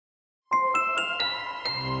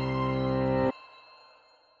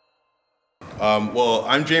Well,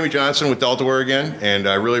 I'm Jamie Johnson with Deltaware again, and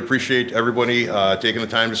I really appreciate everybody taking the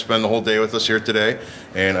time to spend the whole day with us here today.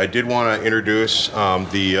 And I did want to introduce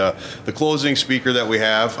the closing speaker that we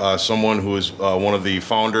have, someone who is one of the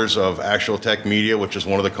founders of Actual Tech Media, which is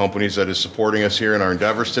one of the companies that is supporting us here in our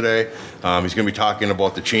endeavors today. He's going to be talking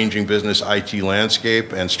about the changing business IT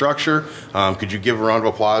landscape and structure. Could you give a round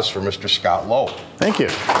of applause for Mr. Scott Lowe? Thank you.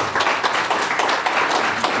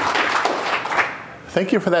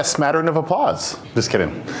 Thank you for that smattering of applause. Just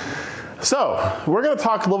kidding. So, we're going to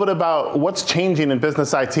talk a little bit about what's changing in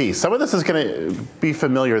business IT. Some of this is going to be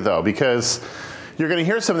familiar, though, because you're going to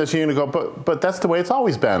hear some of this and you're going to go, but that's the way it's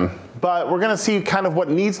always been. But we're going to see kind of what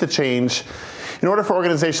needs to change in order for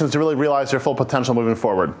organizations to really realize their full potential moving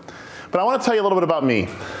forward. But I want to tell you a little bit about me.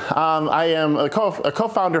 I am a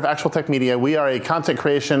co-founder of Actual Tech Media. We are a content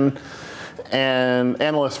creation and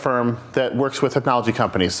analyst firm that works with technology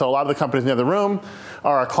companies. So a lot of the companies in the other room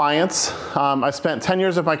are our clients. I spent 10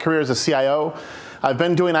 years of my career as a CIO. I've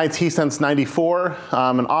been doing IT since '94.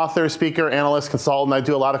 I'm an author, speaker, analyst, consultant. I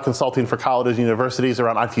do a lot of consulting for colleges and universities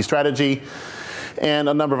around IT strategy and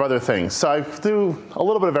a number of other things. So I do a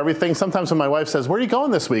little bit of everything. Sometimes when my wife says, "Where are you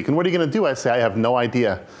going this week? And what are you going to do?" I say, "I have no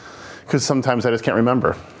idea," because sometimes I just can't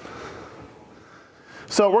remember.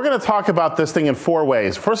 So we're going to talk about this thing in 4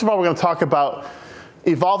 ways. First of all, we're going to talk about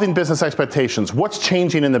evolving business expectations. What's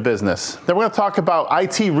changing in the business? Then we're going to talk about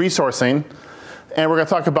IT resourcing. And we're going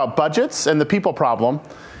to talk about budgets and the people problem.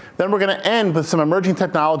 Then we're going to end with some emerging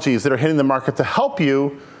technologies that are hitting the market to help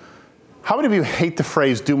you. How many of you hate the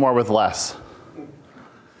phrase, do more with less?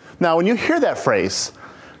 Now, when you hear that phrase,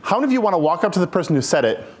 how many of you want to walk up to the person who said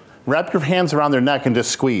it, wrap your hands around their neck, and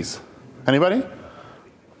just squeeze? Anybody?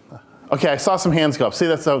 Okay, I saw some hands go up. See,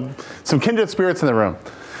 that's some kindred spirits in the room.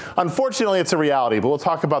 Unfortunately, it's a reality, but we'll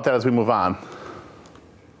talk about that as we move on.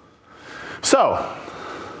 So,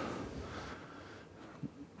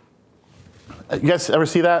 you guys ever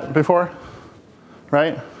see that before?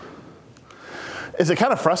 Right? Is it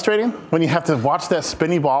kind of frustrating when you have to watch that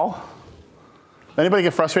spinny ball? Anybody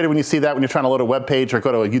get frustrated when you see that when you're trying to load a web page or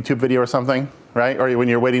go to a YouTube video or something, right? Or when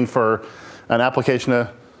you're waiting for an application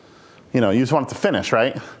to, you just want it to finish,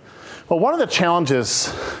 right? Well, one of the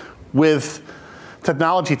challenges with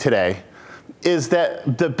technology today is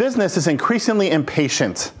that the business is increasingly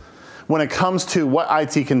impatient when it comes to what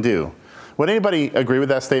IT can do. Would anybody agree with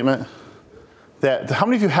that statement? How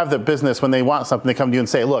many of you have the business when they want something, they come to you and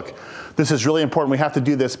say, look, this is really important, we have to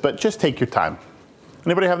do this, but just take your time.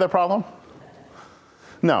 Anybody have that problem?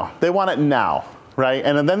 No, they want it now, right?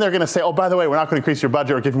 And then they're going to say, oh, by the way, we're not going to increase your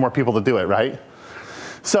budget or give you more people to do it, right?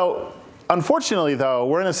 So unfortunately, though,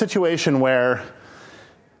 we're in a situation where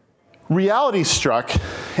reality struck,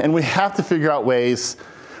 and we have to figure out ways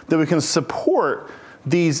that we can support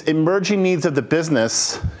these emerging needs of the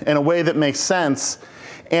business in a way that makes sense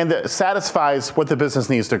and that satisfies what the business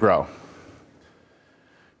needs to grow.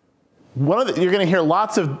 You're going to hear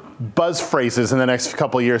lots of buzz phrases in the next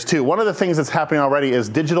couple of years, too. One of the things that's happening already is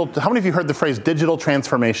digital. How many of you heard the phrase digital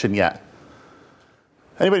transformation yet?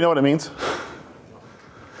 Anybody know what it means?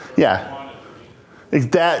 Yeah.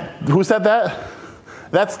 Who said that?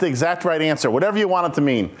 That's the exact right answer, whatever you want it to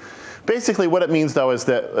mean. Basically, what it means, though, is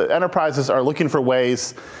that enterprises are looking for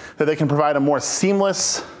ways that they can provide a more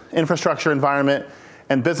seamless infrastructure environment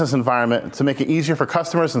and business environment to make it easier for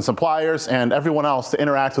customers and suppliers and everyone else to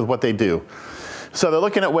interact with what they do. So they're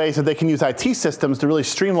looking at ways that they can use IT systems to really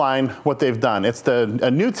streamline what they've done. It's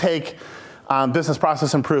a new take on business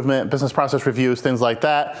process improvement, business process reviews, things like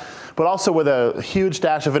that, but also with a huge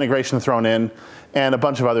dash of integration thrown in and a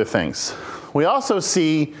bunch of other things. We also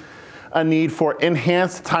see a need for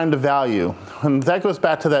enhanced time to value. And that goes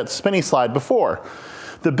back to that spinny slide before.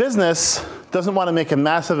 The business doesn't want to make a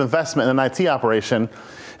massive investment in an IT operation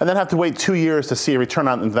and then have to wait 2 years to see a return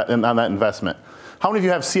on that investment. How many of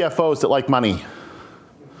you have CFOs that like money?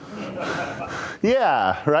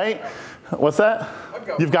 Yeah, right? What's that?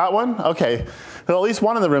 You've got one? Okay. Well, at least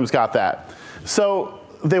one in the room's got that. So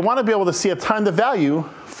they want to be able to see a time to value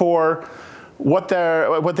for what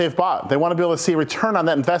they've bought. They want to be able to see a return on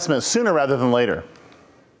that investment sooner rather than later.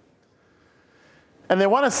 And they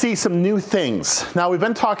want to see some new things. Now, we've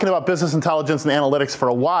been talking about business intelligence and analytics for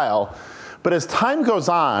a while, but as time goes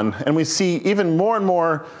on and we see even more and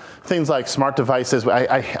more things like smart devices,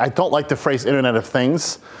 I don't like the phrase Internet of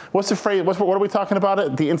Things. What's the phrase, what are we talking about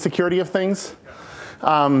it? The insecurity of things?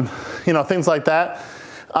 Things like that.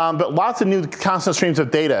 But lots of new constant streams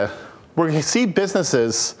of data. We're going to see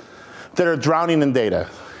businesses that are drowning in data.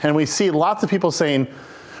 And we see lots of people saying,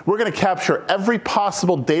 we're going to capture every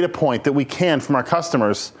possible data point that we can from our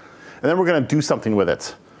customers, and then we're going to do something with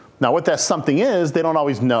it. Now, what that something is, they don't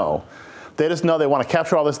always know. They just know they want to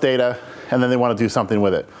capture all this data, and then they want to do something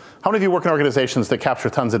with it. How many of you work in organizations that capture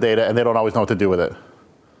tons of data, and they don't always know what to do with it?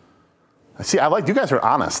 See, you guys are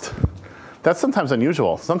honest. That's sometimes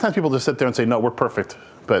unusual. Sometimes people just sit there and say, no, we're perfect.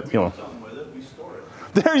 But, you know. We store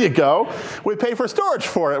it. There you go. We pay for storage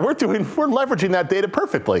for it. We're leveraging that data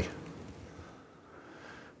perfectly.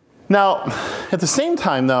 Now, at the same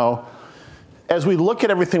time, though, as we look at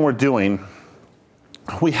everything we're doing,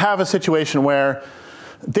 we have a situation where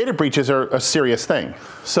data breaches are a serious thing.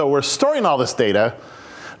 So we're storing all this data,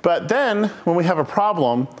 but then when we have a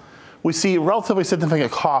problem, we see relatively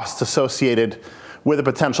significant costs associated with a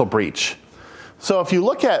potential breach. So if you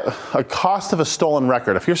look at a cost of a stolen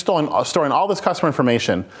record, if you're storing all this customer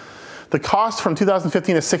information, the cost from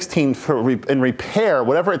 2015 to 16 in repair,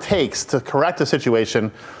 whatever it takes to correct the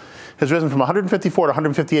situation, has risen from $154 to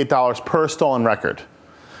 $158 per stolen record.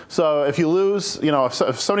 So if you lose, you know, if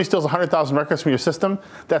somebody steals 100,000 records from your system,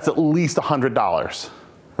 that's at least $100,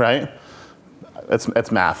 right?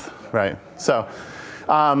 It's math, right? So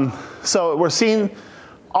we're seeing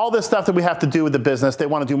all this stuff that we have to do with the business. They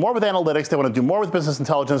want to do more with analytics. They want to do more with business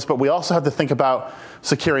intelligence, but we also have to think about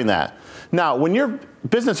securing that. Now, when your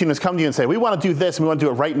business units come to you and say, we want to do this and we want to do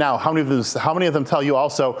it right now, how many of them tell you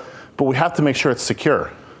also, but we have to make sure it's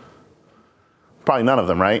secure? Probably none of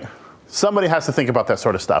them, right? Somebody has to think about that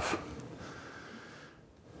sort of stuff.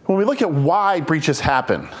 When we look at why breaches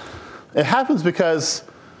happen, it happens because,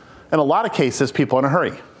 in a lot of cases, people are in a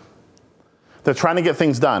hurry. They're trying to get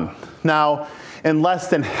things done. Now, in less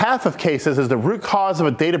than half of cases is the root cause of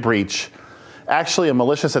a data breach actually a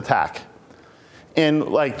malicious attack.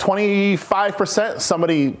 In like 25%,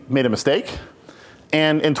 somebody made a mistake.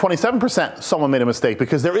 And in 27%, someone made a mistake,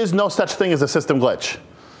 because there is no such thing as a system glitch,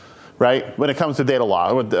 right? When it comes to data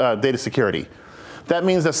law, or data security. That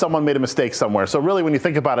means that someone made a mistake somewhere. So really, when you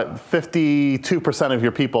think about it, 52% of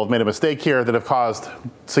your people have made a mistake here that have caused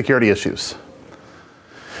security issues.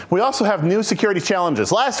 We also have new security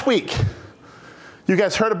challenges. Last week, you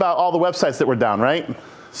guys heard about all the websites that were down, right?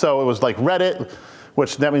 So it was like Reddit,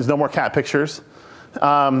 which that means no more cat pictures.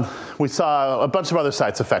 We saw a bunch of other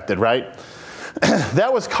sites affected, right?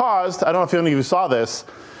 That was caused, I don't know if any of you saw this,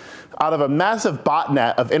 out of a massive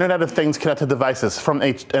botnet of Internet of Things connected devices and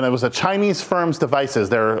it was a Chinese firm's devices,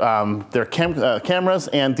 their cameras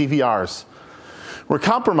and DVRs were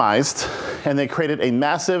compromised, and they created a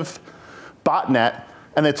massive botnet,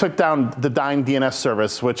 and they took down the dying DNS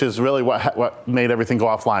service, which is really what made everything go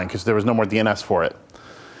offline, because there was no more DNS for it.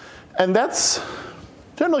 And that's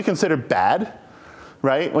generally considered bad,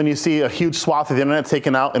 right? When you see a huge swath of the internet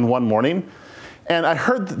taken out in one morning. And I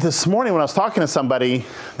heard this morning when I was talking to somebody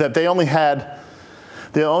that they only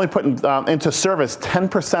put into service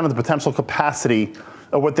 10% of the potential capacity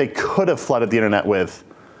of what they could have flooded the internet with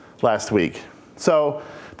last week. So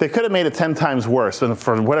they could have made it 10 times worse, and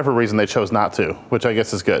for whatever reason they chose not to, which I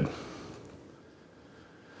guess is good.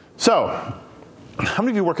 So, how many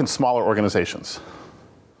of you work in smaller organizations?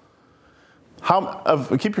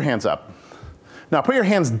 Keep your hands up. Now put your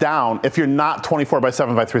hands down if you're not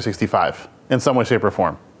 24/7 by 365 in some way, shape, or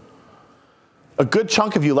form. A good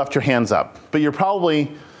chunk of you left your hands up, but you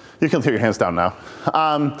can put your hands down now.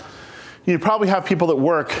 You probably have people that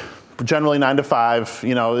work generally 9 to 5,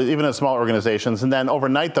 you know, even in small organizations. And then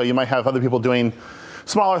overnight, though, you might have other people doing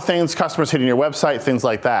smaller things, customers hitting your website, things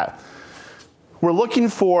like that. We're looking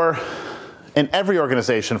for, in every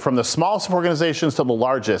organization, from the smallest of organizations to the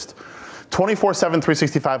largest, 24/7,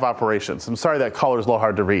 365 operations. I'm sorry that color is a little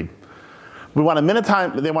hard to read. They want to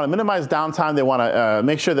minimize downtime. They want to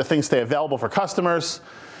make sure that things stay available for customers.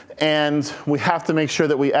 And we have to make sure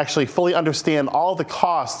that we actually fully understand all the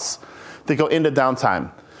costs that go into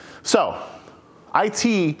downtime. So,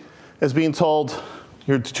 IT is being told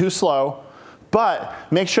you're too slow, but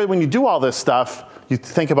make sure when you do all this stuff, you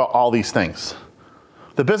think about all these things.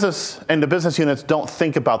 The business and the business units don't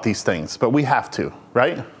think about these things, but we have to,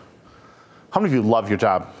 right? How many of you love your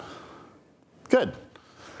job? Good.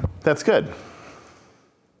 That's good.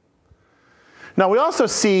 Now, we also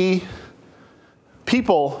see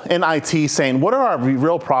people in IT saying, what are our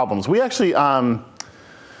real problems? We actually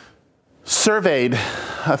surveyed,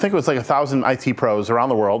 I think it was like 1,000 IT pros around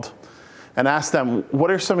the world, and asked them,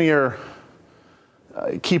 what are some of your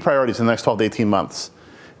key priorities in the next 12 to 18 months?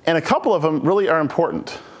 And a couple of them really are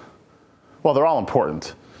important. Well, they're all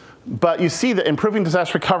important. But you see that improving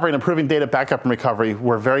disaster recovery and improving data backup and recovery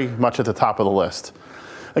were very much at the top of the list.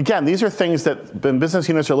 Again, these are things that when business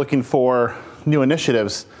units are looking for new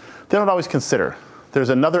initiatives, they don't always consider. There's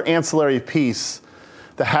another ancillary piece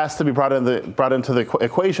that has to be brought into the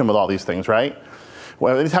equation with all these things, right?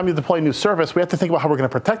 Well, anytime you deploy a new service, we have to think about how we're going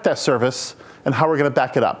to protect that service and how we're going to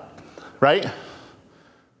back it up, right?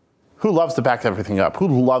 Who loves to back everything up? Who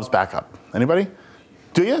loves backup? Anybody?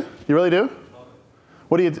 Do you? You really do?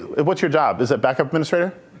 What do you? What's your job? Is it backup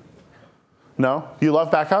administrator? No? You love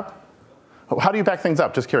backup? How do you back things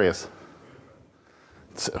up? Just curious.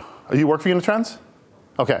 So, you work for Unitrends?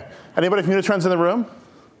 Okay. Anybody from Unitrends in the room?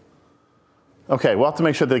 Okay, we'll have to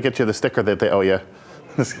make sure they get you the sticker that they owe you.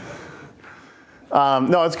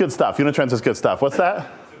 No, it's good stuff. Unitrends is good stuff. What's that?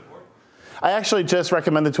 I actually just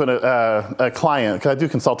recommended to a client, because I do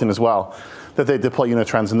consulting as well, that they deploy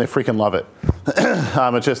Unitrends, and they freaking love it.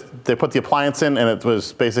 It just, they put the appliance in, and it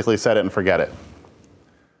was basically set it and forget it.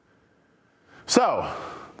 So,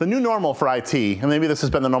 the new normal for IT, and maybe this has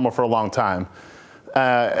been the normal for a long time,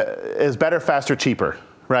 is better, faster, cheaper,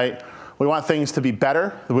 right? We want things to be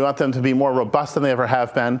better. We want them to be more robust than they ever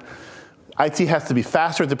have been. IT has to be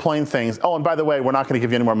faster at deploying things. Oh, and by the way, we're not going to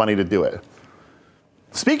give you any more money to do it.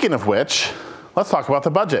 Speaking of which, let's talk about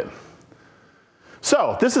the budget.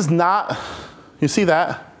 So this is not, you see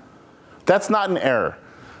that? That's not an error.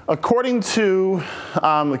 According to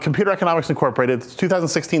Computer Economics Incorporated,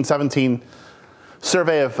 2016-17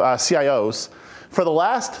 survey of CIOs, for the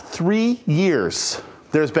last 3 years,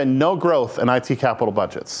 there's been no growth in IT capital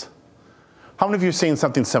budgets. How many of you have seen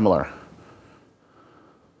something similar?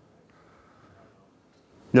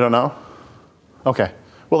 You don't know? Okay,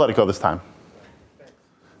 we'll let it go this time.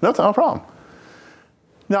 No problem.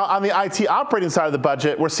 Now, on the IT operating side of the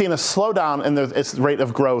budget, we're seeing a slowdown in its rate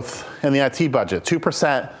of growth in the IT budget,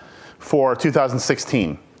 2% for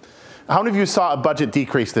 2016. How many of you saw a budget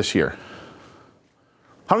decrease this year?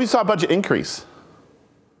 How many of you saw a budget increase?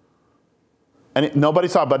 And nobody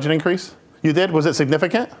saw a budget increase? You did? Was it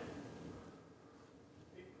significant?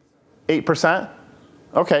 8%?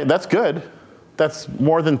 Okay, that's good. That's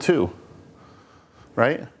more than 2,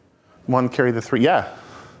 right? 1 carry the 3. Yeah,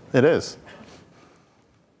 it is.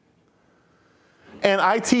 And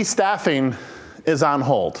IT staffing is on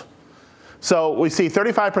hold. So we see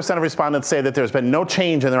 35% of respondents say that there's been no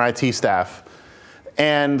change in their IT staff.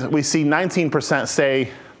 And we see 19% say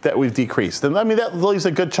that we've decreased. And I mean, that leaves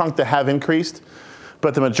a good chunk that have increased.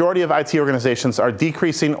 But the majority of IT organizations are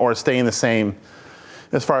decreasing or staying the same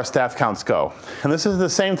as far as staff counts go. And this is the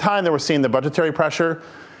same time that we're seeing the budgetary pressure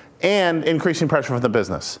and increasing pressure from the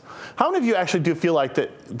business. How many of you actually do feel like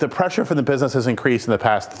that the pressure from the business has increased in the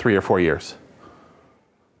past 3 or 4 years?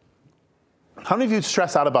 How many of you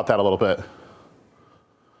stress out about that a little bit?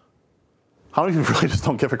 How many of you really just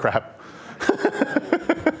don't give a crap?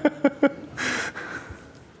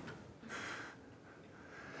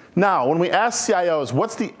 Now, when we ask CIOs,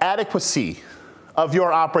 what's the adequacy of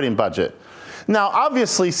your operating budget? Now,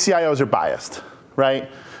 obviously, CIOs are biased,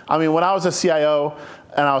 right? I mean, when I was a CIO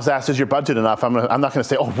and I was asked, is your budget enough? I'm not going to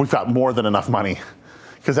say, oh, we've got more than enough money,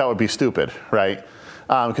 because that would be stupid, right?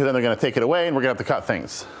 Because then they're going to take it away and we're going to have to cut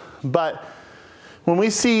things. But when we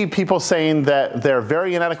see people saying that they're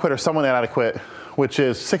very inadequate or somewhat inadequate, which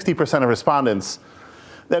is 60% of respondents,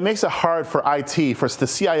 that makes it hard for IT, for the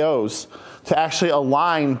CIOs, to actually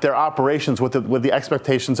align their operations with the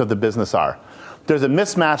expectations of the business are. There's a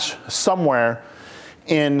mismatch somewhere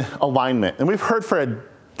in alignment. And we've heard for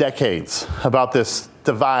decades about this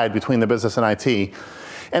divide between the business and IT.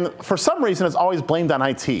 And for some reason, it's always blamed on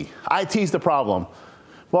IT. IT's the problem.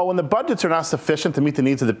 Well, when the budgets are not sufficient to meet the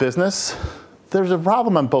needs of the business, there's a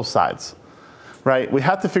problem on both sides, right? We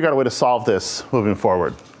have to figure out a way to solve this moving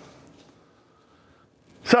forward.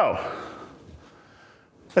 So,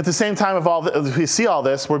 at the same time, as we see all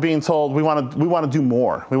this, we're being told we want to do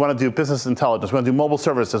more. We want to do business intelligence. We want to do mobile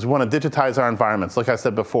services. We want to digitize our environments, like I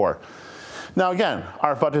said before. Now, again,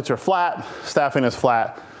 our budgets are flat. Staffing is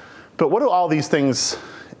flat. But what do all these things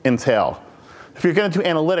entail? If you're going to do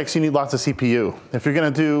analytics, you need lots of CPU. If you're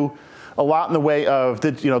going to do a lot in the way of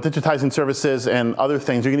digitizing services and other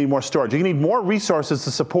things, you're going to need more storage. You're going to need more resources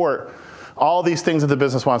to support all these things that the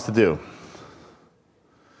business wants to do.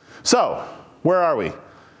 So, where are we?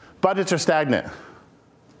 Budgets are stagnant.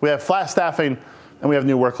 We have flat staffing, and we have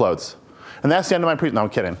new workloads. And that's the end of my no, I'm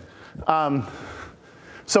kidding.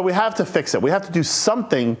 So we have to fix it. We have to do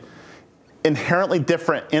something inherently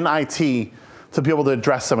different in IT to be able to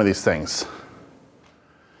address some of these things.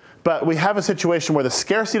 But we have a situation where the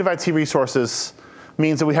scarcity of IT resources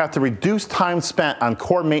means that we have to reduce time spent on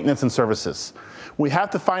core maintenance and services. We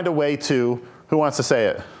have to find a way to, who wants to say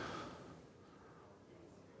it?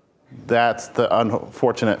 That's the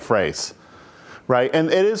unfortunate phrase, right? And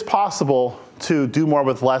it is possible to do more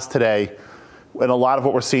with less today in a lot of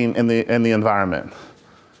what we're seeing in the environment.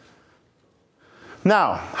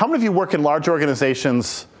 Now, how many of you work in large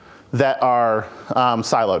organizations that are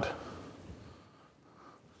siloed?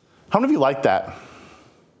 How many of you like that?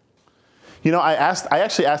 You know, I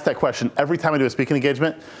actually ask that question every time I do a speaking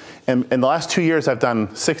engagement. And in the last 2 years, I've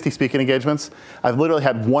done 60 speaking engagements. I've literally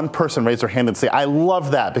had one person raise their hand and say, I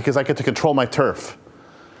love that because I get to control my turf.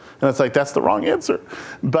 And it's like, that's the wrong answer.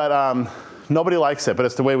 But nobody likes it, but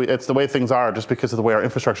it's the way things are just because of the way our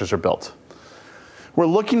infrastructures are built. We're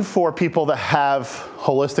looking for people that have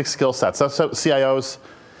holistic skill sets. That's what CIOs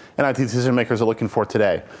and IT decision makers are looking for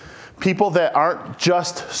today. People that aren't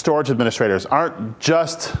just storage administrators, aren't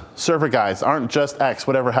just server guys, aren't just X,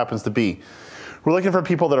 whatever it happens to be. We're looking for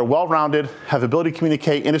people that are well-rounded, have the ability to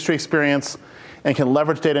communicate, industry experience, and can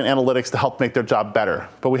leverage data and analytics to help make their job better.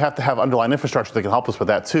 But we have to have underlying infrastructure that can help us with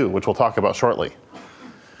that too, which we'll talk about shortly.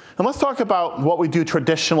 And let's talk about what we do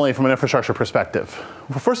traditionally from an infrastructure perspective.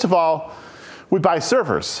 Well, first of all, we buy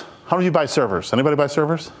servers. How many of you buy servers? Anybody buy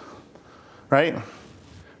servers? Right?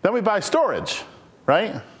 Then we buy storage,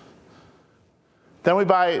 right? Then we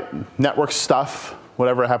buy network stuff,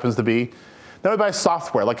 whatever it happens to be. Then we buy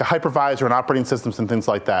software, like a hypervisor and operating systems and things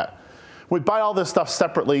like that. We buy all this stuff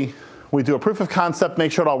separately. We do a proof of concept,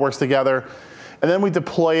 make sure it all works together, and then we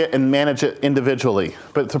deploy it and manage it individually.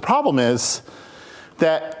 But the problem is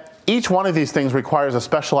that each one of these things requires a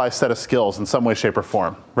specialized set of skills in some way, shape, or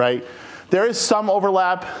form, right? There is some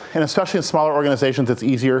overlap, and especially in smaller organizations, it's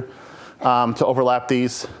easier to overlap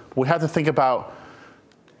these. We have to think about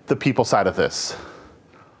the people side of this.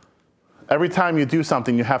 Every time you do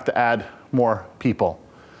something, you have to add more people.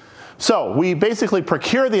 So we basically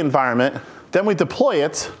procure the environment, then we deploy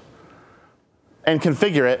it and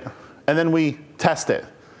configure it, and then we test it.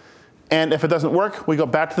 And if it doesn't work, we go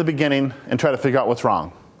back to the beginning and try to figure out what's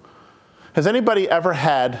wrong. Has anybody ever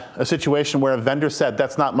had a situation where a vendor said,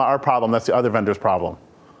 that's not our problem, that's the other vendor's problem?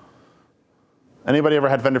 Anybody ever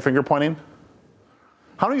had vendor finger pointing?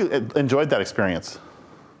 How many of you enjoyed that experience?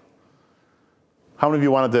 How many of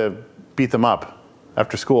you wanted to beat them up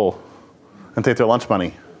after school and take their lunch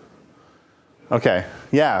money? Okay,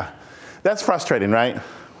 yeah. That's frustrating, right?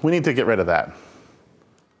 We need to get rid of that.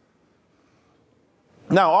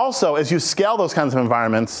 Now also, as you scale those kinds of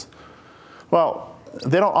environments, well,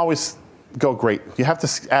 they don't always go great. You have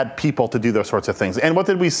to add people to do those sorts of things. And what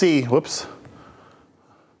did we see? Whoops.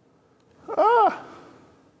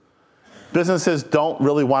 Businesses don't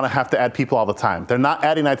really want to have to add people all the time. They're not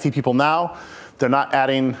adding IT people now. They're not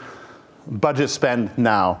adding budget spend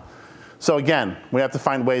now. So again, we have to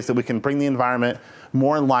find ways that we can bring the environment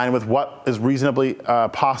more in line with what is reasonably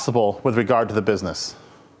possible with regard to the business.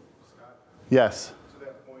 Scott? Yes? To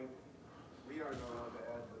that point, we are not allowed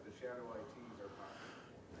to add, but the shadow ITs are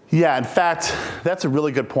possible. Yeah, in fact, that's a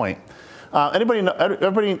really good point. Anybody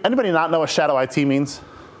not know what shadow IT means?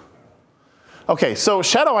 Okay, so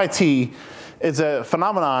shadow IT is a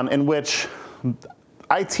phenomenon in which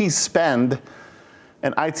IT spend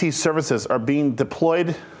and IT services are being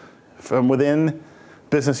deployed from within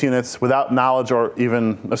business units without knowledge, or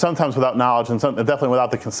sometimes without knowledge, and definitely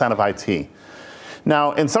without the consent of IT.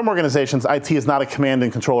 Now, in some organizations, IT is not a command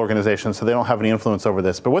and control organization, so they don't have any influence over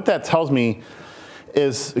this. But what that tells me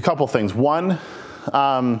is a couple things. One,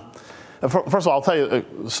 first of all, I'll tell you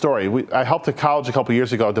a story. I helped a college a couple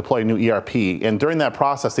years ago deploy a new ERP, and during that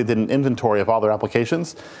process, they did an inventory of all their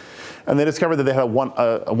applications, and they discovered that they had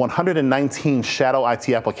 119 shadow IT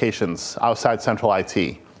applications outside central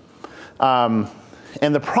IT.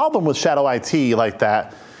 And the problem with shadow IT like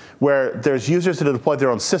that, where there's users that have deployed their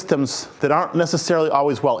own systems that aren't necessarily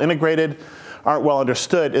always well integrated, aren't well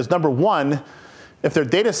understood, is number one, if they're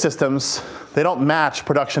data systems, they don't match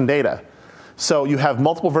production data. So you have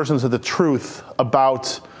multiple versions of the truth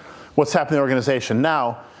about what's happening in the organization.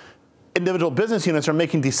 Now, individual business units are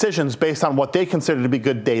making decisions based on what they consider to be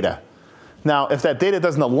good data. Now, if that data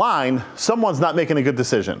doesn't align, someone's not making a good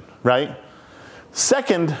decision, right?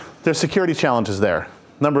 Second, there's security challenges there.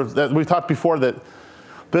 We've talked before that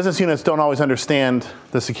business units don't always understand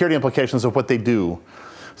the security implications of what they do.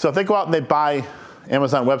 So if they go out and they buy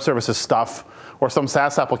Amazon Web Services stuff or some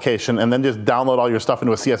SaaS application and then just download all your stuff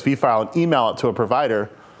into a CSV file and email it to a provider,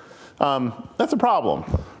 that's a problem,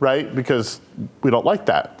 right? Because we don't like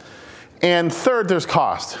that. And third, there's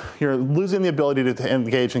cost. You're losing the ability to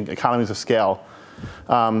engage in economies of scale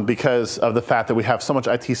because of the fact that we have so much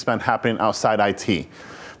IT spend happening outside IT.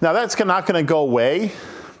 Now that's not going to go away,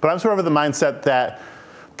 but I'm sort of of the mindset that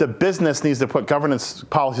the business needs to put governance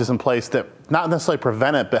policies in place that not necessarily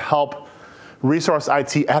prevent it, but help resource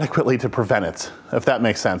IT adequately to prevent it, if that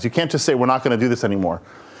makes sense. You can't just say we're not going to do this anymore,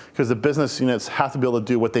 because the business units have to be able to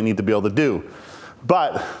do what they need to be able to do.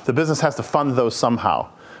 But the business has to fund those somehow.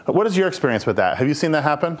 What is your experience with that? Have you seen that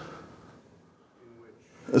happen? In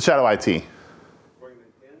which? Shadow IT. Going in?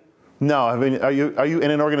 No, are you in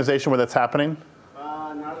an organization where that's happening?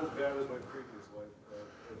 Not as bad as my previous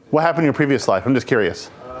What happened in your previous life? I'm just curious.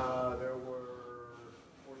 There were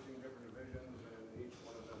 14 different divisions, and each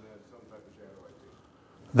one of them had some type of shadow IT.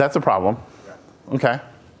 That's a problem. Yeah. Okay.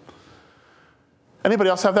 Anybody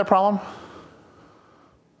else have that problem?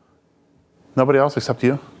 Nobody else except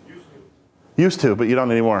you? Used Used to, but you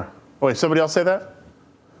don't anymore. Oh, wait, somebody else say that?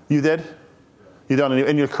 You did? You don't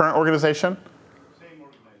in your current organization? Same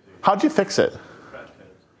organization. How'd you fix it? Cracked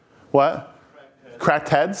heads. What? Cracked heads. Cracked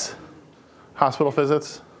heads? Hospital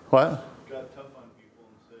visits? What? Got tough on people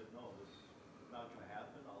and said, no, this is not going to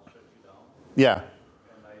happen. I'll shut you down. Yeah. And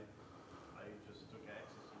I just took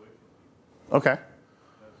access away from people. Okay.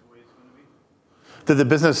 That's the way it's going to be. Did the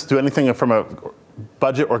business do anything from a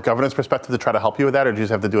budget or governance perspective to try to help you with that, or did you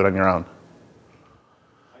just have to do it on your own?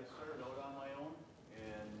 I started out on my own,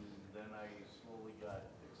 and then I slowly got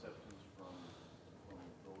acceptance from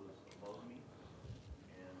those above me,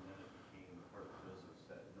 and then it became part of the business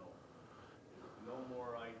that no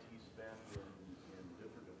more IT spend in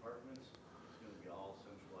different departments. It's going to be all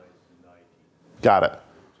centralized in IT. Got it. It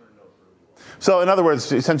turned out really well. So in other words,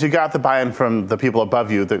 since you got the buy-in from the people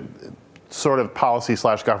above you, the sort of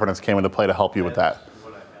policy/governance came into play to help you with that. That's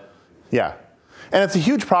what I had to do. Yeah. And it's a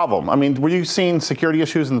huge problem. I mean, were you seeing security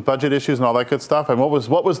issues and budget issues and all that good stuff? And what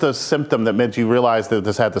was the symptom that made you realize that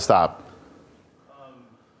this had to stop? The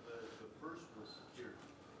first was security.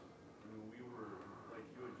 I mean, we were, like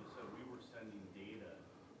you had just said, we were sending data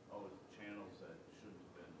out channels that shouldn't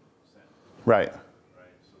have been sent. Right.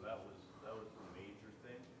 Right, so that was the major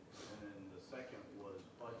thing. And then the second was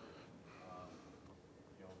budget.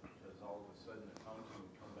 Because all of a sudden accounting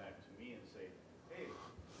would come back to me and say, hey,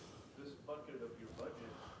 this bucket of your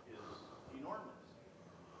budget is enormous.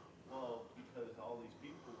 Well, because all these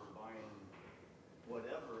people were buying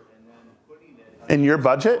whatever and then putting it In your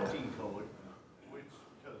budget? accounting code, which,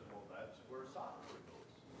 because, well, that's where software goes.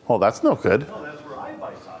 Well, that's no good. No, that's where I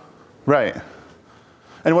buy software. Right.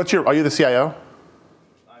 And are you the CIO?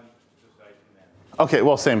 I'm just IT manager. Okay,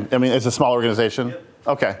 well, same. I mean, it's a small organization? Yep.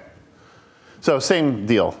 Okay. So same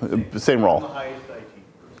deal, same I'm the role. highest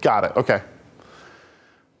IT. Got it, okay.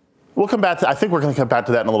 We'll come back to, I think we're going to come back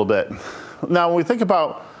to that in a little bit. Now, when we think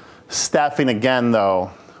about staffing again,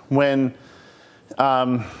 though, when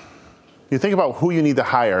you think about who you need to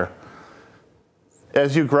hire,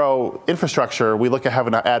 as you grow infrastructure, we look at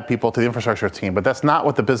having to add people to the infrastructure team, but that's not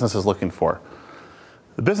what the business is looking for.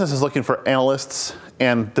 The business is looking for analysts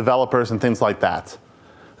and developers and things like that.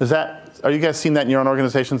 Are you guys seeing that in your own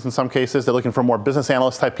organizations in some cases? They're looking for more business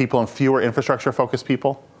analyst type people and fewer infrastructure focused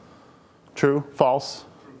people? True? False?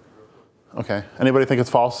 Okay. Anybody think it's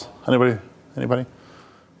false? Anybody?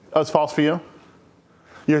 Oh, it's false for you?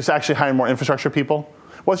 You're just actually hiring more infrastructure people?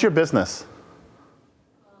 What's your business?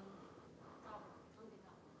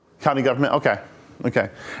 County government? Okay. Okay.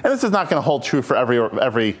 And this is not going to hold true for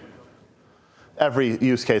every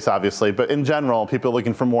use case, obviously, but in general, people are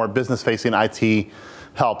looking for more business-facing IT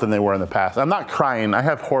help than they were in the past. I'm not crying. I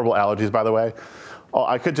have horrible allergies, by the way. Oh,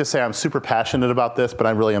 I could just say I'm super passionate about this, but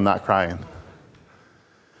I really am not crying.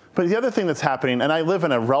 But the other thing that's happening, and I live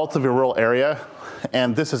in a relatively rural area,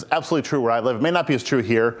 and this is absolutely true where I live. It may not be as true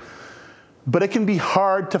here, but it can be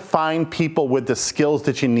hard to find people with the skills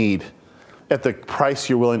that you need at the price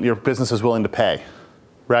your business is willing to pay,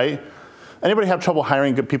 right? Anybody have trouble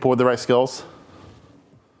hiring good people with the right skills?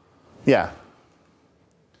 Yeah.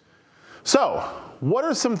 So, what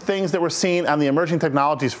are some things that we're seeing on the emerging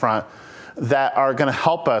technologies front that are going to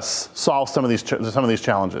help us solve some of these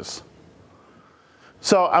challenges?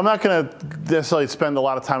 So, I'm not going to necessarily spend a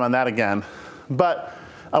lot of time on that again, but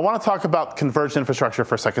I want to talk about converged infrastructure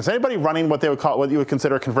for a second. Is anybody running what you would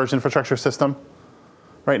consider a converged infrastructure system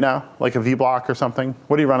right now, like a vBlock or something?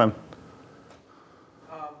 What are you running?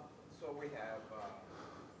 So we have,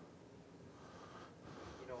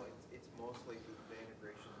 it's mostly the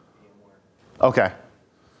integration of VMware. Okay.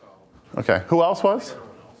 So Okay. Who else was?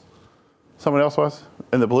 everyone else. Somebody else was?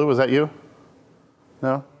 In the blue, was that you?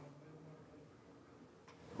 No?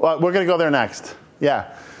 Well, we're going to go there next.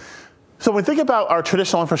 Yeah. So when we think about our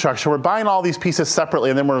traditional infrastructure, we're buying all these pieces separately,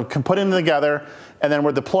 and then we're putting them together, and then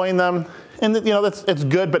we're deploying them. And it's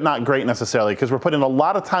good, but not great necessarily, because we're putting a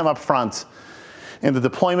lot of time up front in the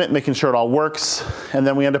deployment, making sure it all works, and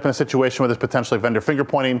then we end up in a situation where there's potentially vendor finger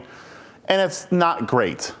pointing, and it's not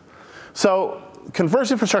great. So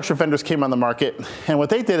converged infrastructure vendors came on the market, and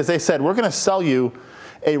what they did is they said, we're going to sell you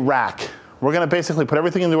a rack. We're going to basically put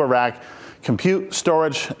everything into a rack, compute,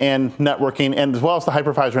 storage, and networking, and as well as the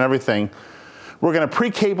hypervisor and everything. We're going to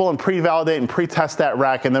pre-cable and pre-validate and pre-test that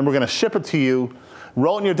rack, and then we're going to ship it to you,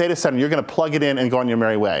 roll it in your data center, you're going to plug it in and go on your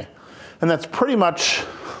merry way. And that's pretty much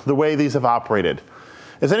the way these have operated.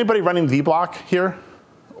 Is anybody running vBlock here?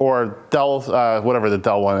 or Dell, whatever the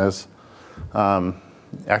Dell one is,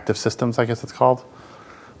 Active Systems, I guess it's called.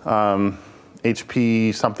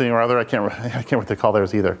 HP something or other, I can't remember what they call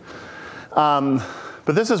theirs either.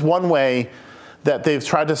 But this is one way that they've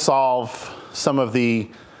tried to solve some of the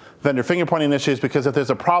vendor finger pointing issues, because if there's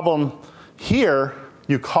a problem here,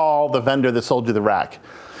 you call the vendor that sold you the rack.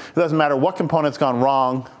 It doesn't matter what component's gone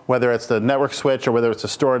wrong, whether it's the network switch or whether it's the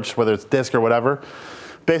storage, whether it's disk or whatever.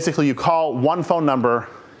 Basically, you call one phone number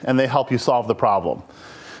and they help you solve the problem.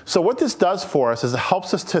 So what this does for us is it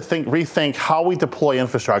helps us to rethink how we deploy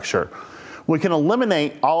infrastructure. We can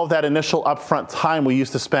eliminate all of that initial upfront time we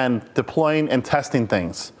used to spend deploying and testing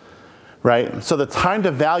things, right? So the time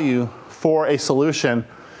to value for a solution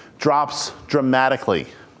drops dramatically.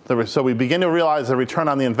 So we begin to realize the return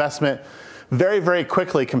on the investment very, very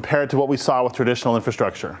quickly compared to what we saw with traditional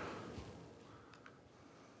infrastructure.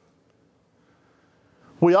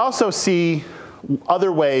 We also see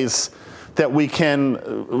other ways that we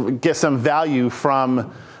can get some value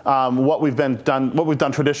from what we've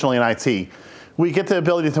done traditionally in IT. We get the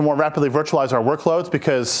ability to more rapidly virtualize our workloads,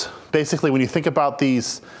 because basically when you think about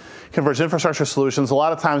these converged infrastructure solutions, a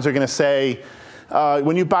lot of times they're going to say,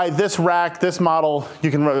 when you buy this rack, this model, you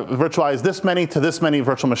can virtualize this many to this many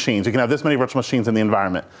virtual machines. You can have this many virtual machines in the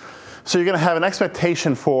environment. So you're going to have an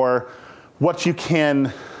expectation for what you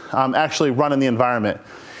can actually run in the environment.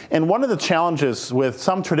 And one of the challenges with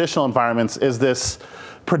some traditional environments is this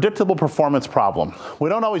predictable performance problem. We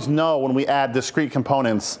don't always know when we add discrete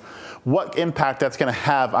components what impact that's going to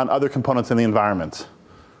have on other components in the environment.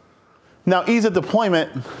 Now, ease of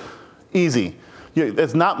deployment, easy.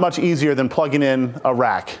 It's not much easier than plugging in a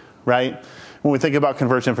rack, right? When we think about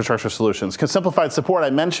converged infrastructure solutions. Simplified support, I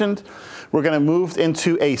mentioned, we're going to move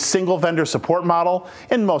into a single vendor support model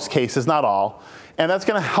in most cases, not all. And that's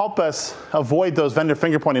going to help us avoid those vendor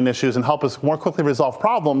finger pointing issues and help us more quickly resolve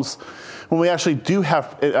problems when we actually do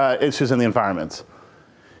have issues in the environment.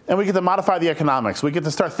 And we get to modify the economics. We get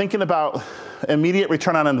to start thinking about immediate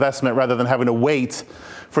return on investment rather than having to wait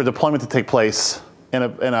for deployment to take place with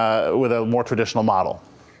a more traditional model.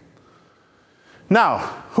 Now,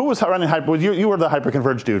 who was running hyper? You were the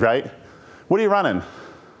hyperconverged dude, right? What are you running?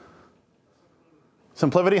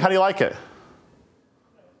 SimpliVity, how do you like it?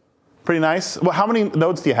 Pretty nice. Well, how many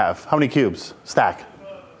nodes do you have? How many cubes? Stack.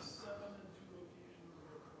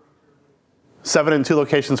 7 and 2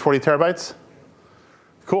 locations, 40 terabytes?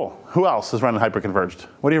 Cool. Who else is running hyperconverged?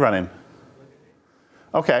 What are you running?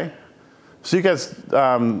 Okay. So you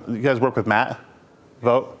guys work with Matt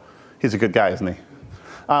Vogt? He's a good guy, isn't he?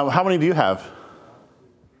 How many do you have?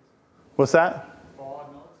 What's that? 4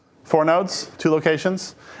 nodes. 4 nodes, 2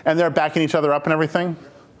 locations? And they're backing each other up and everything?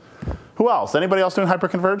 Who else? Anybody else doing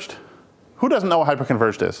hyperconverged? Who doesn't know what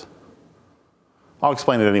hyperconverged is? I'll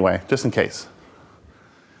explain it anyway, just in case.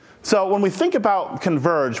 So when we think about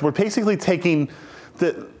converged, we're basically taking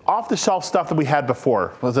the off-the-shelf stuff that we had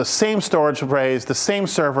before. It was the same storage arrays, the same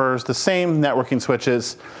servers, the same networking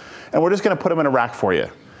switches, and we're just going to put them in a rack for you.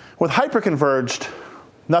 With hyperconverged,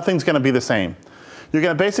 nothing's going to be the same. You're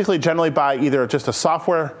going to basically generally buy either just a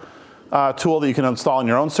software tool that you can install on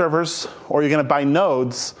your own servers, or you're going to buy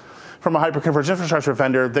nodes from a hyperconverged infrastructure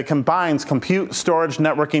vendor that combines compute, storage,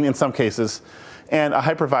 networking in some cases, and a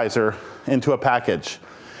hypervisor into a package.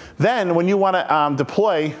 Then when you want to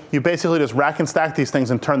deploy, you basically just rack and stack these things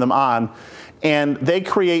and turn them on, and they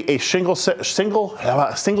create a single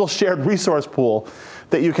shared resource pool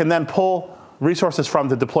that you can then pull resources from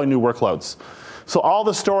to deploy new workloads. So all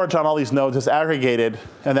the storage on all these nodes is aggregated,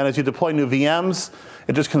 and then as you deploy new VMs,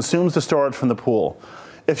 it just consumes the storage from the pool.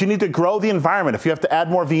 If you need to grow the environment, if you have to add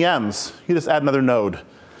more VMs, you just add another node.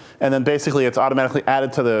 And then basically it's automatically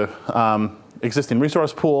added to the existing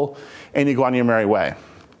resource pool, and you go on your merry way.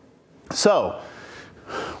 So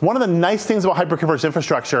one of the nice things about hyperconverged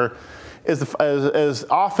infrastructure is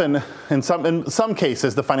often, in some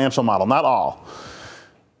cases, the financial model, not all.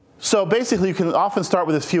 So basically you can often start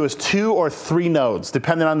with as few as 2 or 3 nodes,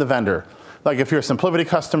 depending on the vendor. Like if you're a SimpliVity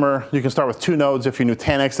customer, you can start with 2 nodes. If you're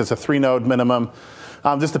Nutanix, it's a 3-node minimum.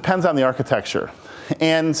 Just depends on the architecture.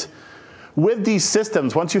 And with these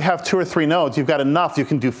systems, once you have 2 or 3 nodes, you've got enough. You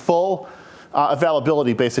can do full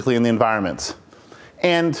availability, basically, in the environment.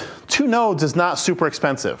 And 2 nodes is not super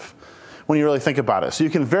expensive when you really think about it. So you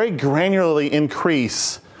can very granularly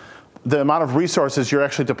increase the amount of resources you're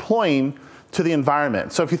actually deploying to the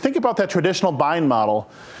environment. So if you think about that traditional buying model,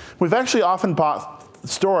 we've actually often bought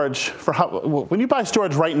storage for when you buy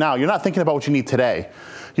storage right now, you're not thinking about what you need today.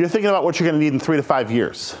 You're thinking about what you're going to need in 3 to 5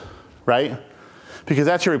 years, right? Because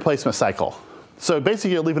that's your replacement cycle. So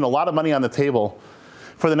basically you're leaving a lot of money on the table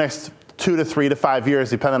for the next 2 to 3 to 5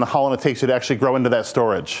 years, depending on how long it takes you to actually grow into that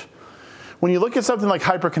storage. When you look at something like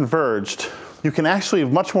hyper-converged, you can actually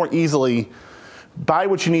much more easily buy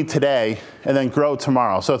what you need today and then grow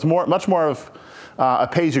tomorrow. So it's much more of a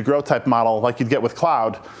pay-as-you-grow type model like you'd get with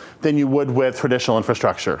cloud than you would with traditional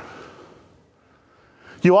infrastructure.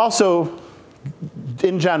 You also,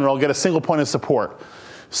 in general, get a single point of support.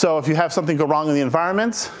 So if you have something go wrong in the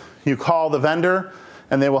environment, you call the vendor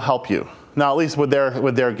and they will help you. Now, at least with their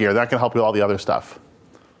gear, they're not going to help you with all the other stuff.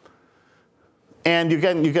 And you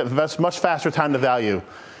get much faster time to value.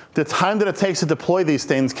 The time that it takes to deploy these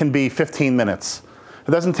things can be 15 minutes.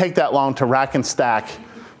 It doesn't take that long to rack and stack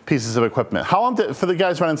pieces of equipment. How long for the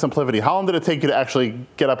guys running SimpliVity, how long did it take you to actually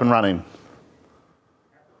get up and running?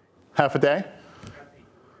 Half a day?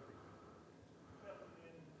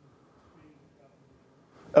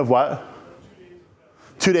 Of what?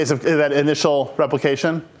 2 days of that initial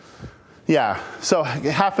replication? Yeah, so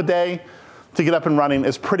half a day to get up and running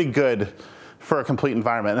is pretty good for a complete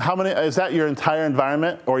environment. And how many, is that your entire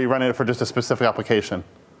environment, or are you running it for just a specific application?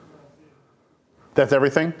 That's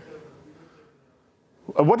everything?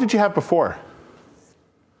 What did you have before?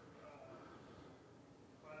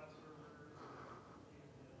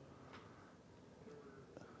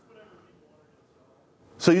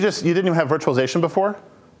 So you didn't even have virtualization before?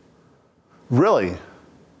 Really?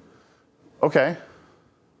 Okay.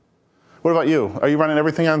 What about you? Are you running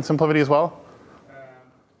everything on SimpliVity as well? I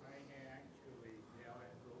actually now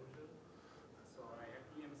at Clojure. So I have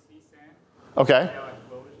EMC SAN. Okay. Now at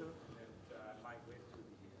Clojure and migrate to the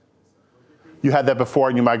SimpliVity. You had that before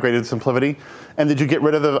and you migrated to SimpliVity. And did you get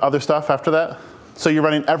rid of the other stuff after that? So you're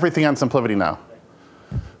running everything on SimpliVity now?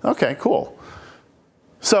 Okay, cool.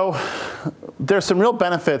 So there's some real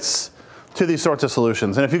benefits to these sorts of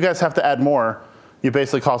solutions. And if you guys have to add more, you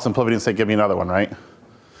basically call SimpliVity and say, give me another one, right?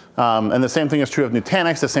 And the same thing is true of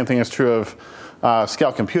Nutanix. The same thing is true of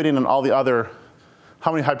Scale Computing and all the other.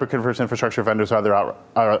 How many hyperconverged infrastructure vendors are there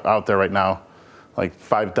out there right now? Like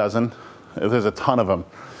 5 dozen? There's a ton of them.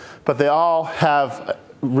 But they all have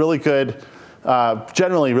really good,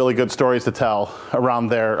 generally really good stories to tell around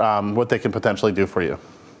their, what they can potentially do for you.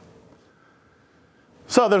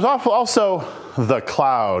 So there's also the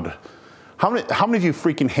cloud. How many of you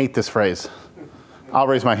freaking hate this phrase? I'll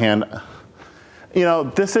raise my hand. You know,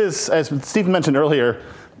 this is, as Stephen mentioned earlier,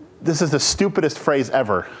 this is the stupidest phrase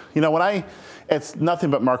ever. You know, it's nothing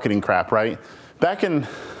but marketing crap, right? Back in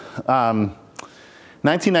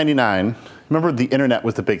 1999, remember the internet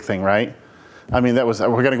was the big thing, right? I mean,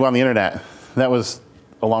 we're gonna go on the internet. That was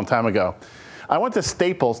a long time ago. I went to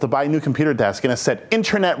Staples to buy a new computer desk and it said,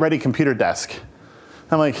 internet-ready computer desk.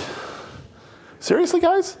 I'm like, seriously,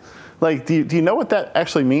 guys? Like, do you know what that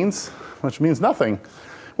actually means? Which means nothing,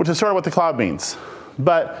 which is sort of what the cloud means.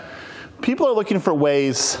 But people are looking for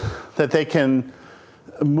ways that they can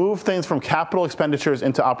move things from capital expenditures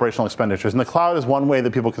into operational expenditures. And the cloud is one way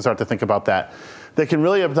that people can start to think about that. They can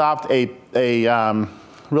really adopt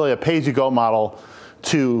really a pay-as-you-go model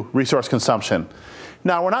to resource consumption.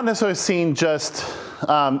 Now, we're not necessarily seeing just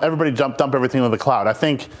everybody dump everything into the cloud. I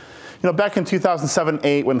think, you know, back in 2007,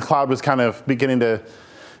 2008, when the cloud was kind of beginning to,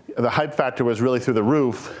 the hype factor was really through the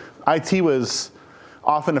roof, IT was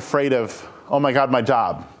often afraid of, oh my God, my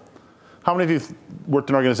job. How many of you worked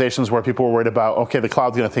in organizations where people were worried about, okay, the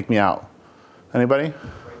cloud's gonna take me out? Anybody? Right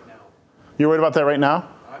now. You're worried about that right now?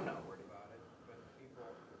 I'm not worried about it,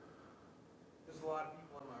 but there's a lot of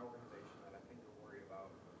people in my organization that I think are worried about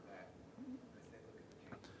that as they look at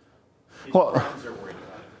the changes. His Well- friends are worried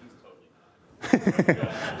about it. He's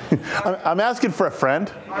totally not. I'm asking for a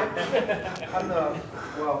friend. I'm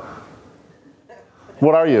well,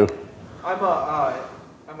 What are you? I'm a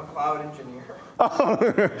cloud engineer,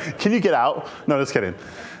 Can you get out? No, just kidding.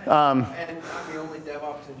 and I'm the only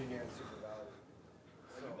DevOps engineer in Super Valley.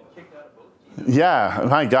 So Kicked out of both. Yeah,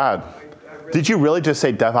 my God. I really, Did you really just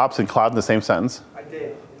say DevOps and cloud in the same sentence? I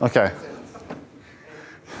did. Okay. And,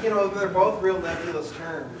 you know, they're both real nebulous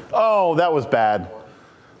terms. Oh, that was bad.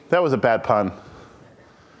 That was a bad pun.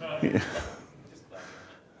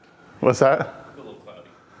 What's that? A little cloudy.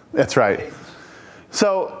 That's right.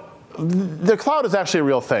 So the cloud is actually a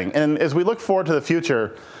real thing. And as we look forward to the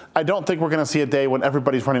future, I don't think we're going to see a day when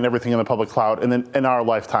everybody's running everything in the public cloud in our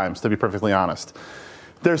lifetimes, to be perfectly honest.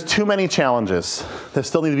 There's too many challenges that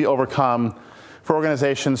still need to be overcome for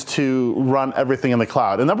organizations to run everything in the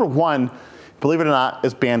cloud. And number one, believe it or not,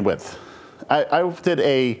 is bandwidth. I did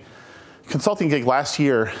a consulting gig last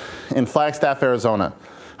year in Flagstaff, Arizona.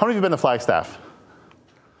 How many of you have been to Flagstaff?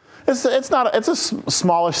 It's a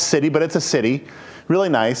smallish city, but it's a city, really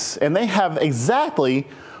nice. And they have exactly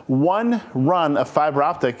one run of fiber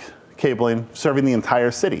optic cabling serving the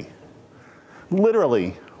entire city.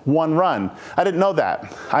 Literally, one run. I didn't know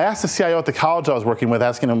that. I asked the CIO at the college I was working with,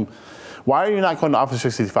 asking him, why are you not going to Office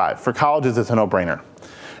 365? For colleges, it's a no-brainer.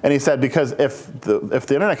 And he said, because if the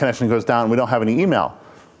internet connection goes down, we don't have any email.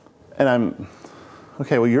 And I'm,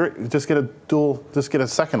 okay, well, just get a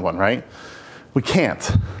second one, right? We can't,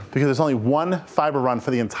 because there's only one fiber run for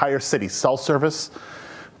the entire city. Cell service,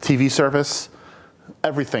 TV service,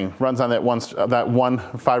 everything runs on that one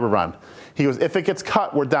fiber run. He goes, if it gets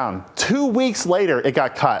cut, we're down. 2 weeks later, it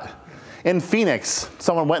got cut. In Phoenix,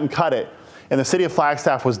 someone went and cut it, and the city of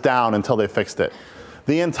Flagstaff was down until they fixed it.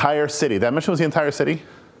 The entire city. That mission was the entire city.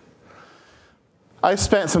 I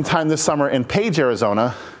spent some time this summer in Page,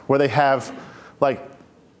 Arizona, where they have like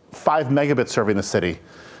 5 megabits serving the city.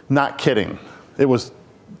 Not kidding. It was,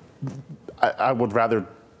 I would rather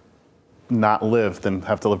not live than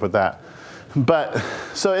have to live with that. But,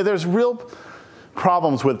 so there's real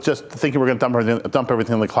problems with just thinking we're going to dump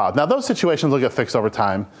everything in the cloud. Now, those situations will get fixed over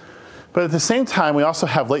time. But at the same time, we also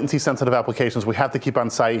have latency-sensitive applications we have to keep on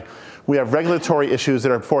site. We have regulatory issues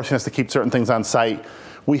that are forcing us to keep certain things on site.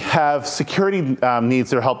 We have security needs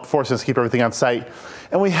that are forcing us to keep everything on site.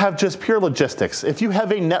 And we have just pure logistics. If you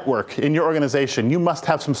have a network in your organization, you must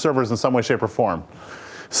have some servers in some way, shape, or form.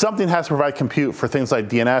 Something has to provide compute for things like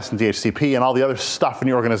DNS and DHCP and all the other stuff in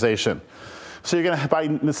your organization. So you're going to, by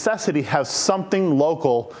necessity, have something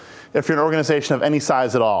local if you're an organization of any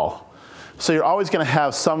size at all. So you're always going to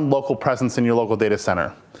have some local presence in your local data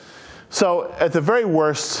center. So at the very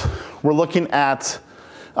worst, we're looking at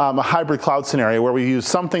a hybrid cloud scenario where we use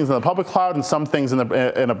some things in the public cloud and some things in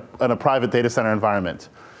a private data center environment.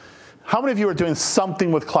 How many of you are doing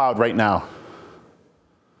something with cloud right now?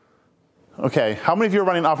 Okay, how many of you are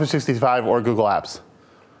running Office 365 or Google Apps?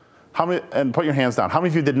 How many, and put your hands down. How many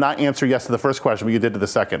of you did not answer yes to the first question, but you did to the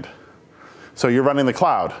second? So you're running the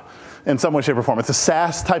cloud in some way, shape, or form. It's a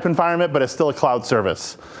SaaS type environment, but it's still a cloud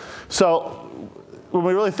service. So when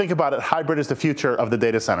we really think about it, hybrid is the future of the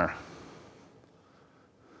data center.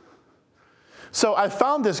 So I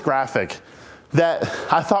found this graphic that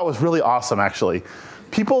I thought was really awesome, actually.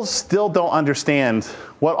 People still don't understand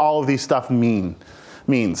what all of these stuff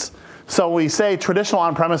means. So we say traditional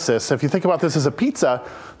on-premises. If you think about this as a pizza,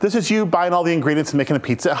 this is you buying all the ingredients and making a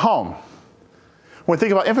pizza at home. When we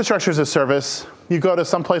think about infrastructure as a service, you go to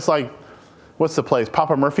some place like, what's the place?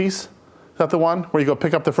 Papa Murphy's? Is that the one? Where you go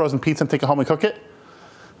pick up the frozen pizza and take it home and cook it?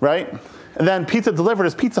 Right? And then pizza delivered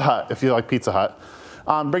is Pizza Hut, if you like Pizza Hut.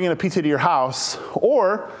 Bringing a pizza to your house.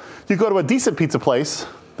 Or you go to a decent pizza place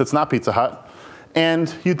that's not Pizza Hut,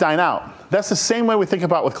 and you dine out. That's the same way we think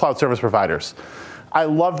about with cloud service providers. I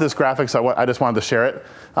love this graphic, so I just wanted to share it,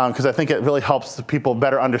 because I think it really helps people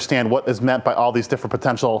better understand what is meant by all these different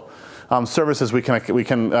potential services we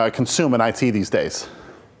can consume in IT these days.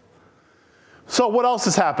 So what else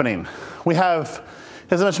is happening? We have,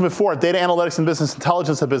 as I mentioned before, data analytics and business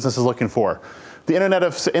intelligence that business is looking for. The Internet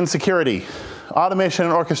of Insecurity, automation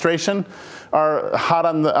and orchestration are hot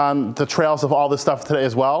on the trails of all this stuff today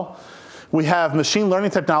as well. We have machine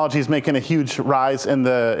learning technologies making a huge rise in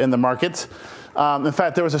the market. In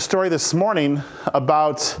fact, there was a story this morning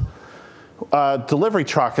about a delivery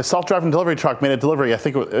truck, a self-driving delivery truck made a delivery, I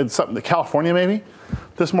think it's something, California maybe,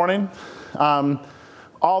 this morning.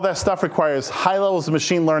 All that stuff requires high levels of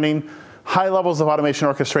machine learning, high levels of automation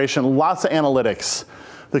orchestration, lots of analytics.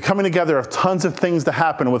 The coming together of tons of things to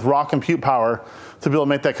happen with raw compute power to be able to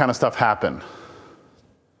make that kind of stuff happen. And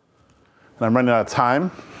I'm running out of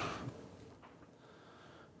time.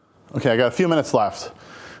 Okay, I got a few minutes left.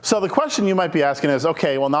 So the question you might be asking is,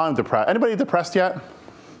 okay, well now I'm depressed. Anybody depressed yet?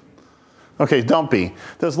 Okay, don't be.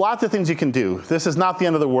 There's lots of things you can do. This is not the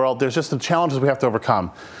end of the world. There's just some challenges we have to overcome.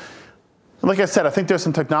 Like I said, I think there's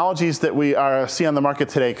some technologies that we see on the market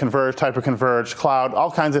today, converged, hyper-converged, cloud, all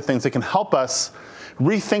kinds of things that can help us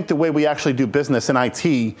rethink the way we actually do business in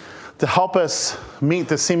IT to help us meet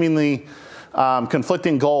the seemingly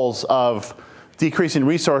conflicting goals of decreasing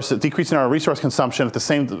our resource consumption at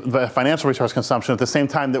the financial resource consumption at the same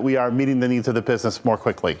time that we are meeting the needs of the business more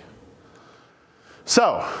quickly.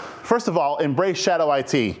 So, first of all, embrace shadow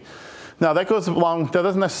IT. Now that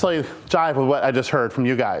doesn't necessarily jive with what I just heard from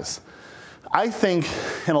you guys. I think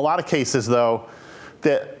in a lot of cases though,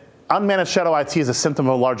 that unmanaged shadow IT is a symptom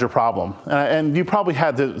of a larger problem. And you probably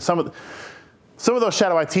had to, some of those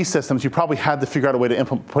shadow IT systems, you probably had to figure out a way to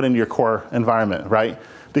put into your core environment, right?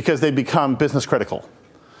 Because they become business critical.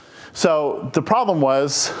 So the problem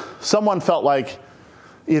was someone felt like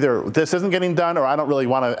either this isn't getting done or I don't really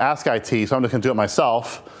want to ask IT, so I'm just going to do it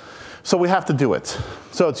myself. So we have to do it.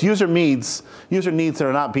 So it's user needs that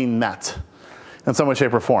are not being met in some way,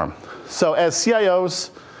 shape, or form. So as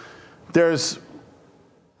CIOs, there's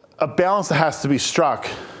a balance that has to be struck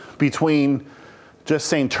between just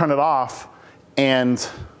saying turn it off and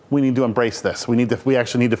we need to embrace this. We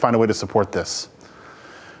actually need to find a way to support this.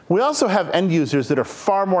 We also have end users that are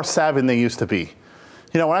far more savvy than they used to be.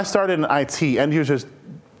 You know, when I started in IT, end users,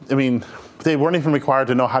 I mean, they weren't even required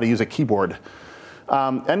to know how to use a keyboard.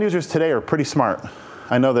 End users today are pretty smart.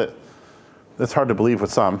 I know that that's hard to believe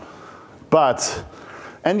with some, but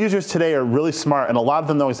end users today are really smart, and a lot of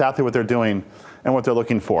them know exactly what they're doing and what they're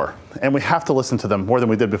looking for. And we have to listen to them more than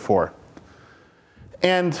we did before.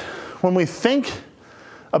 And when we think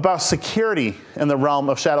about security in the realm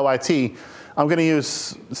of shadow IT, I'm going to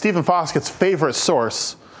use Stephen Foskett's favorite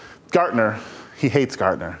source, Gartner. He hates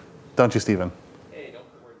Gartner. Don't you, Stephen? Hey, don't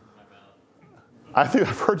put words in my mouth. I think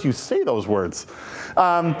I've heard you say those words.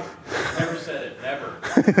 Never said it,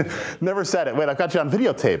 never. Never said it. Wait, I've got you on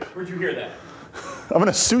videotape. Where'd you hear that? I'm going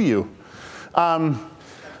to sue you.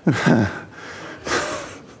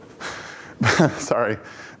 Sorry.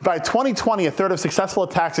 By 2020, a third of successful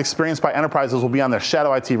attacks experienced by enterprises will be on their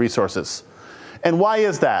shadow IT resources. And why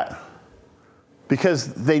is that? Because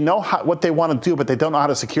they know what they want to do, but they don't know how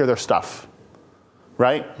to secure their stuff,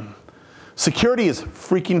 right? Security is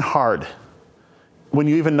freaking hard when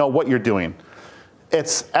you even know what you're doing.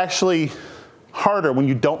 It's actually harder when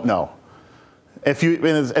you don't know.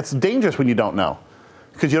 It's dangerous when you don't know,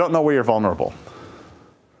 because you don't know where you're vulnerable.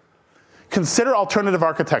 Consider alternative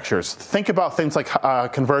architectures. Think about things like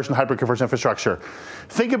hybrid conversion infrastructure.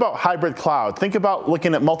 Think about hybrid cloud. Think about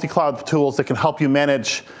looking at multi-cloud tools that can help you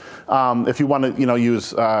manage, if you want to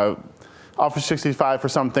use Office 365 for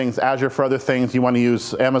some things, Azure for other things, you want to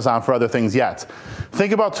use Amazon for other things yet.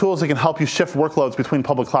 Think about tools that can help you shift workloads between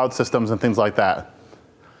public cloud systems and things like that.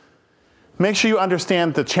 Make sure you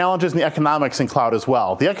understand the challenges and the economics in cloud as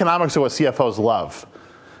well. The economics are what CFOs love.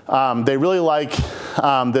 They really like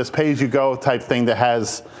this pay-as-you-go type thing that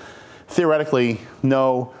has theoretically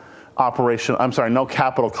no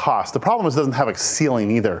capital cost. The problem is it doesn't have a ceiling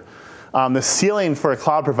either. The ceiling for a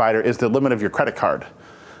cloud provider is the limit of your credit card.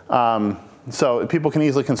 So people can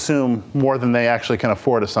easily consume more than they actually can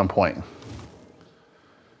afford at some point.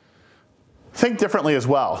 Think differently as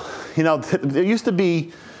well. You know, there used to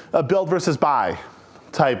be a build versus buy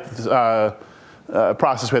type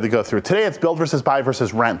process we had to go through. Today it's build versus buy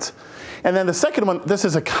versus rent. And then the second one, this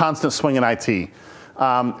is a constant swing in IT.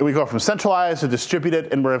 We go from centralized to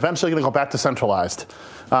distributed, and we're eventually going to go back to centralized.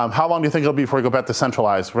 How long do you think it'll be before we go back to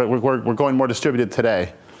centralized? We're going more distributed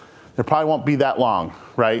today. It probably won't be that long,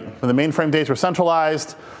 right? When the mainframe days were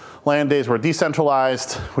centralized, LAN days were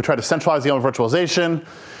decentralized. We tried to centralize the virtualization.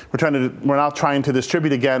 We're now trying to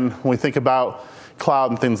distribute again when we think about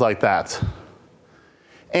cloud and things like that.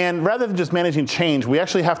 And rather than just managing change, we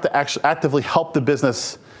actually have to actively help the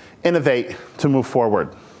business innovate to move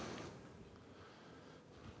forward.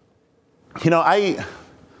 You know,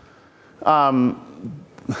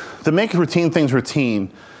 to make routine things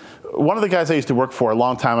routine, one of the guys I used to work for a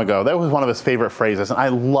long time ago, that was one of his favorite phrases, and I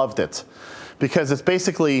loved it. Because it's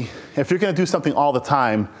basically, if you're going to do something all the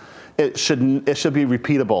time, it should be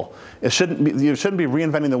repeatable. You shouldn't be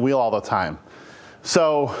reinventing the wheel all the time.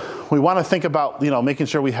 So we want to think about making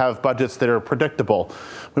sure we have budgets that are predictable.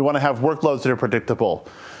 We want to have workloads that are predictable.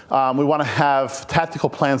 We want to have tactical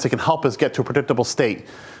plans that can help us get to a predictable state.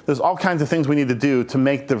 There's all kinds of things we need to do to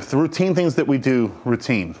make the routine things that we do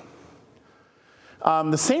routine.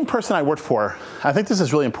 The same person I worked for, I think this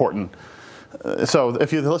is really important. So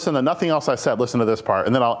if you listen to nothing else I said, listen to this part,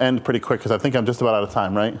 and then I'll end pretty quick because I think I'm just about out of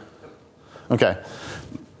time, right? Okay.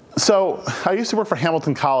 So I used to work for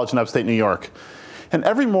Hamilton College in upstate New York. And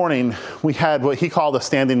every morning, we had what he called a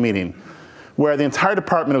standing meeting, where the entire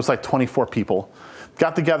department, it was like 24 people,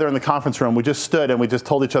 got together in the conference room. We just stood and we just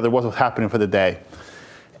told each other what was happening for the day.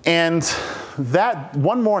 And that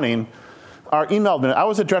one morning, our email administrator, I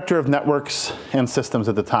was a director of networks and systems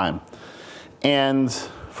at the time. And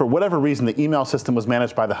for whatever reason, the email system was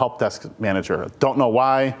managed by the help desk manager. Don't know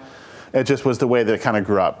why. It just was the way that it kind of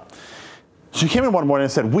grew up. She came in one morning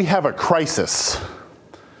and said, "We have a crisis.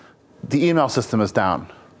 The email system is down."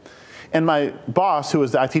 And my boss, who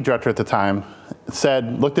was the IT director at the time,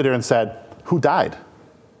 looked at her and said, "Who died?"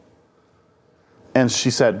 And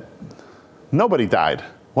she said, "Nobody died."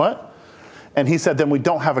 "What?" And he said, "Then we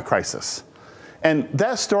don't have a crisis." And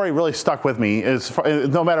that story really stuck with me.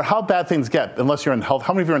 No matter how bad things get, unless you're in health,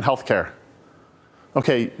 how many of you are in healthcare?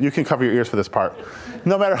 Okay, you can cover your ears for this part.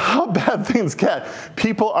 No matter how bad things get,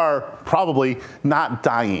 people are probably not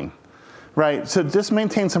dying, right? So just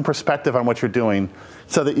maintain some perspective on what you're doing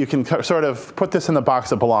so that you can sort of put this in the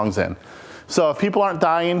box it belongs in. So if people aren't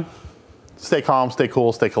dying, stay calm, stay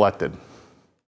cool, stay collected.